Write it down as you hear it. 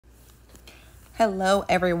Hello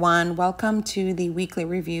everyone, welcome to the weekly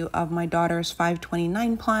review of my daughter's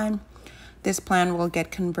 529 plan. This plan will get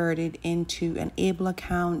converted into an ABLE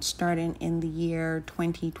account starting in the year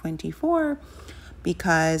 2024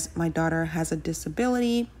 because my daughter has a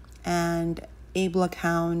disability, and ABLE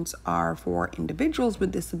accounts are for individuals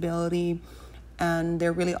with disability, and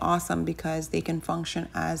they're really awesome because they can function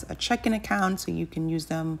as a checking account, so you can use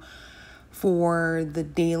them for the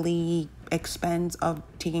daily expense of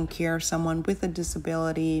taking care of someone with a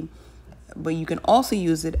disability, but you can also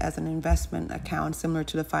use it as an investment account similar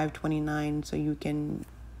to the 529, so you can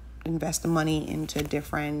invest the money into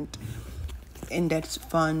different index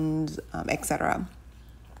funds, etc.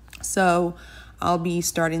 So I'll be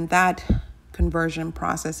starting that conversion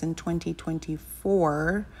process in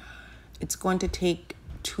 2024. It's going to take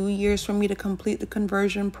 2 years for me to complete the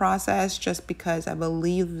conversion process, just because I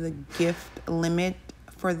believe the gift limit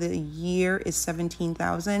for the year is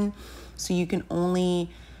 $17,000. So you can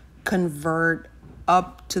only convert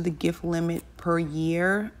up to the gift limit per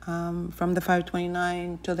year from the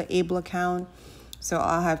 529 to the ABLE account. So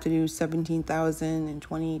I'll have to do $17,000 in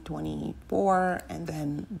 2024, and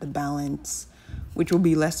then the balance, which will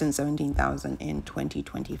be less than $17,000 in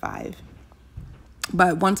 2025.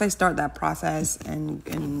 But once I start that process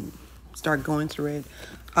and start going through it,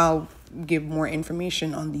 I'll give more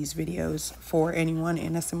information on these videos for anyone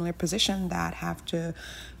in a similar position that have to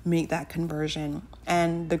make that conversion.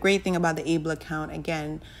 And the great thing about the ABLE account,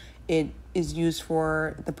 again, it is used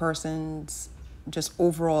for the person's just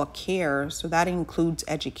overall care. So that includes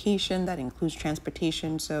education, that includes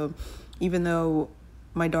transportation. So even though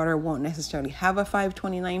my daughter won't necessarily have a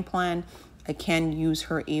 529 plan, I can use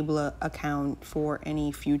her ABLE account for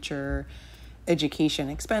any future education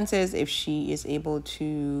expenses if she is able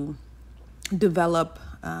to develop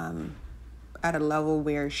at a level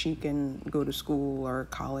where she can go to school or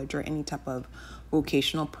college or any type of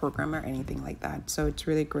vocational program or anything like that. So it's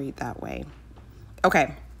really great that way.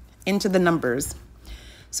 Okay, into the numbers.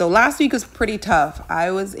 So last week was pretty tough. I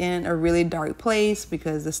was in a really dark place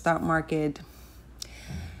because the stock market,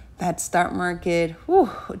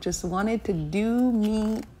 just wanted to do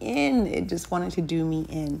me in. It just wanted to do me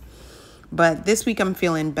in. But this week I'm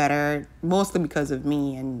feeling better, mostly because of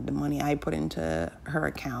me and the money I put into her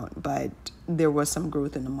account. But there was some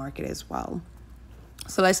growth in the market as well.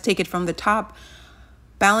 So let's take it from the top.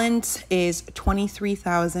 Balance is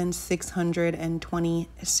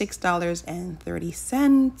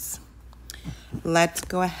 $23,626.30. Let's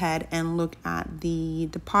go ahead and look at the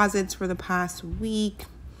deposits for the past week.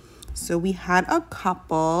 So we had a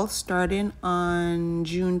couple starting on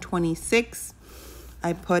June 26th.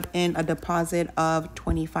 I put in a deposit of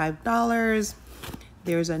 $25.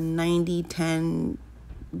 There's a 90-10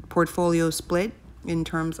 portfolio split in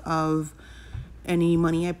terms of any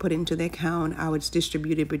money I put into the account. I would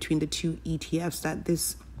distribute it between the two ETFs that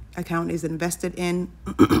this account is invested in.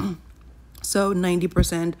 So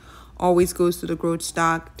 90% always goes to the growth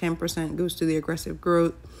stock, 10% goes to the aggressive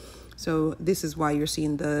growth. So this is why you're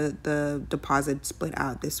seeing the deposit split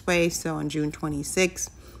out this way. So on June 26th,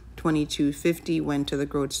 $22.50 went to the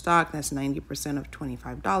growth stock. That's 90% of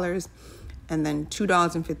 $25. And then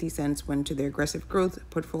 $2.50 went to the aggressive growth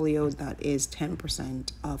portfolio. That is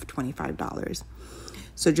 10% of $25.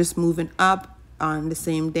 So just moving up, on the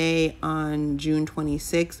same day on June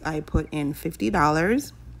 26th, I put in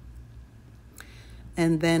 $50.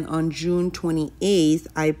 And then on June 28th,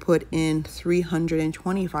 I put in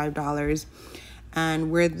 $325.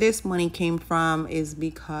 And where this money came from is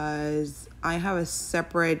because I have a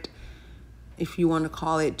separate, if you want to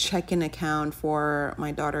call it, checking account for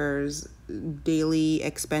my daughter's daily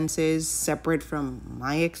expenses, separate from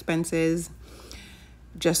my expenses,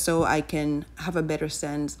 just so I can have a better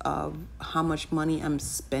sense of how much money I'm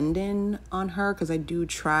spending on her, because I do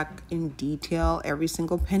track in detail every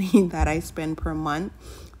single penny that I spend per month.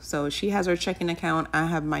 So she has her checking account, I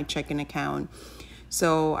have my checking account.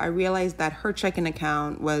 So I realized that her checking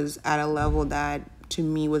account was at a level that to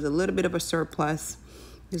me was a little bit of a surplus.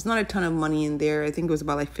 There's not a ton of money in there. I think it was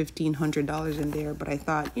about like $1,500 in there, but I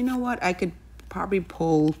thought, you know what, I could probably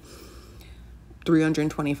pull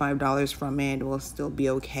 $325 from it. Will still be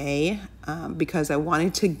okay, because I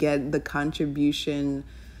wanted to get the contribution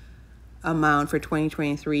amount for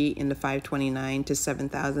 2023 in the 529 to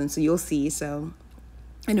 $7,000. So you'll see. So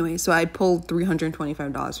anyway, so I pulled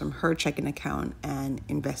 $325 from her checking account and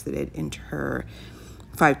invested it into her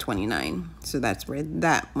 529. So that's where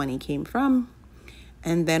that money came from.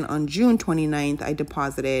 And then on June 29th, I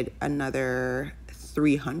deposited another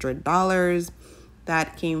 $300.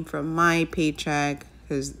 That came from my paycheck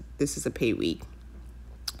because this is a pay week.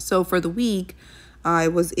 So for the week, I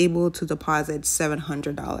was able to deposit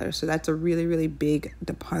 $700. So that's a really, really big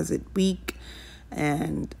deposit week.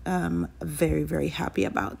 And I'm very, very happy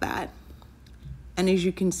about that. And as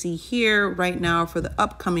you can see here right now for the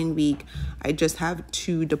upcoming week, I just have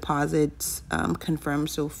 2 deposits confirmed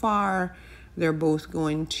so far. They're both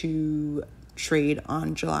going to trade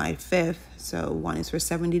on July 5th. So one is for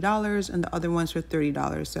 $70 and the other one's for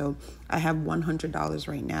 $30. So I have $100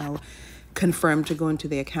 right now confirmed to go into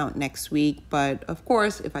the account next week. But of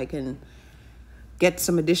course, if I can get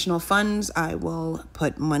some additional funds, I will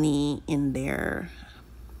put money in there.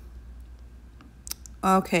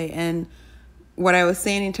 Okay, and what I was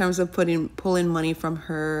saying in terms of pulling money from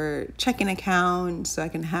her checking account so I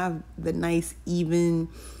can have the nice even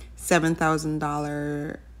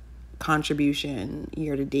 $7,000 contribution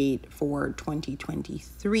year to date for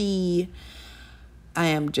 2023. I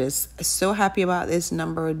am just so happy about this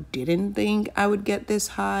number. Didn't think I would get this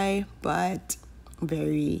high, but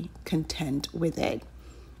very content with it.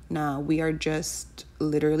 Now we are just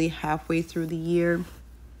literally halfway through the year,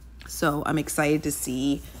 so I'm excited to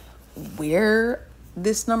see where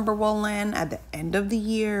this number will land at the end of the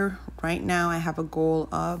year. Right now I have a goal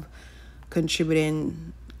of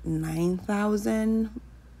contributing $9,000,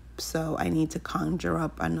 so I need to conjure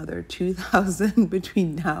up another $2,000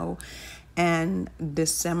 between now and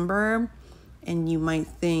December. And you might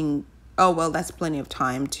think, oh well, that's plenty of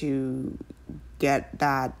time to get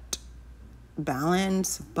that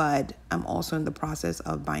balance, but I'm also in the process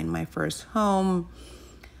of buying my first home,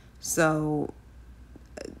 so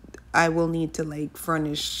I will need to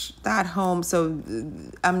furnish that home. So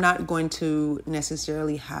I'm not going to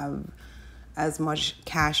necessarily have as much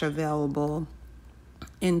cash available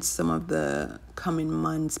in some of the coming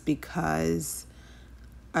months because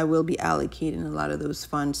I will be allocating a lot of those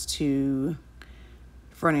funds to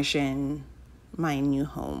furnishing my new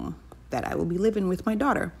home that I will be living with my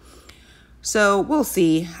daughter. So we'll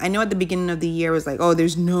see. I know at the beginning of the year it was like, oh,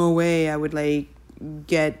 there's no way I would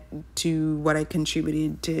get to what I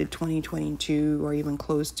contributed to 2022 or even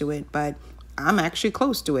close to it, but I'm actually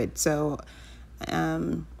close to it. So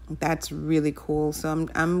that's really cool. So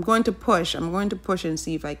I'm going to push. I'm going to push and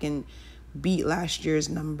see if I can beat last year's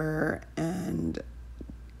number and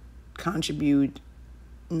contribute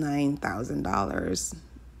 $9,000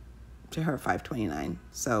 to her 529.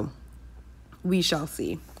 So we shall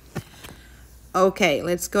see. Okay,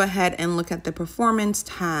 let's go ahead and look at the performance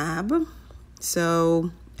tab.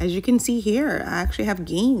 So as you can see here, I actually have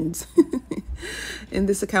gains in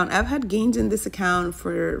this account. I've had gains in this account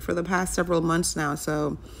for the past several months now.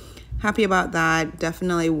 So happy about that.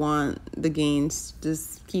 Definitely want the gains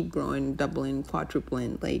just keep growing, doubling,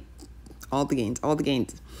 quadrupling, all the gains.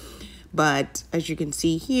 But as you can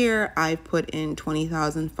see here, I put in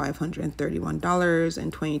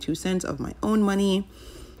 $20,531.22 of my own money,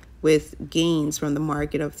 with gains from the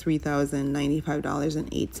market of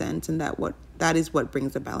 $3,095.08, and that is what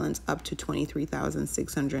brings the balance up to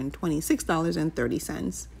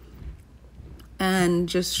 $23,626.30. And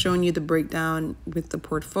just showing you the breakdown with the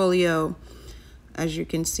portfolio, as you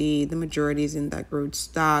can see, the majority is in that growth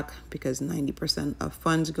stock because 90% of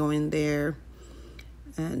funds go in there.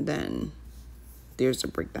 And then there's a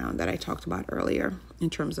breakdown that I talked about earlier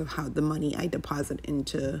in terms of how the money I deposit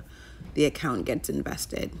into the account gets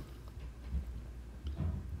invested.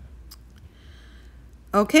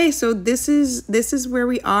 Okay, so this is where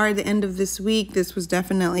we are at the end of this week. This was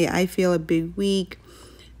definitely, I feel, a big week.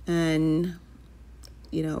 And,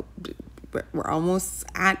 we're almost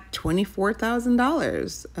at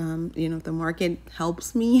 $24,000. If the market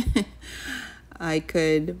helps me, I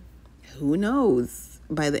could, who knows,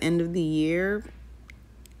 by the end of the year,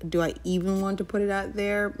 do I even want to put it out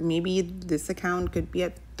there? Maybe this account could be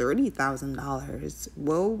at $30,000.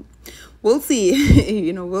 We'll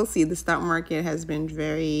see. We'll see. The stock market has been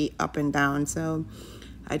very up and down, so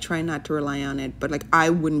I try not to rely on it. But I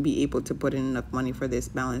wouldn't be able to put in enough money for this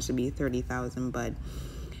balance to be $30,000. But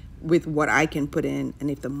with what I can put in, and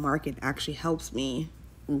if the market actually helps me,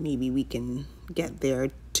 maybe we can get there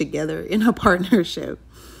together in a partnership.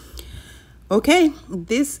 Okay,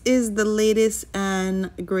 this is the latest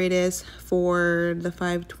and greatest for the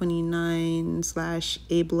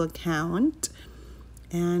 529/Able account.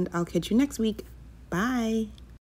 And I'll catch you next week. Bye.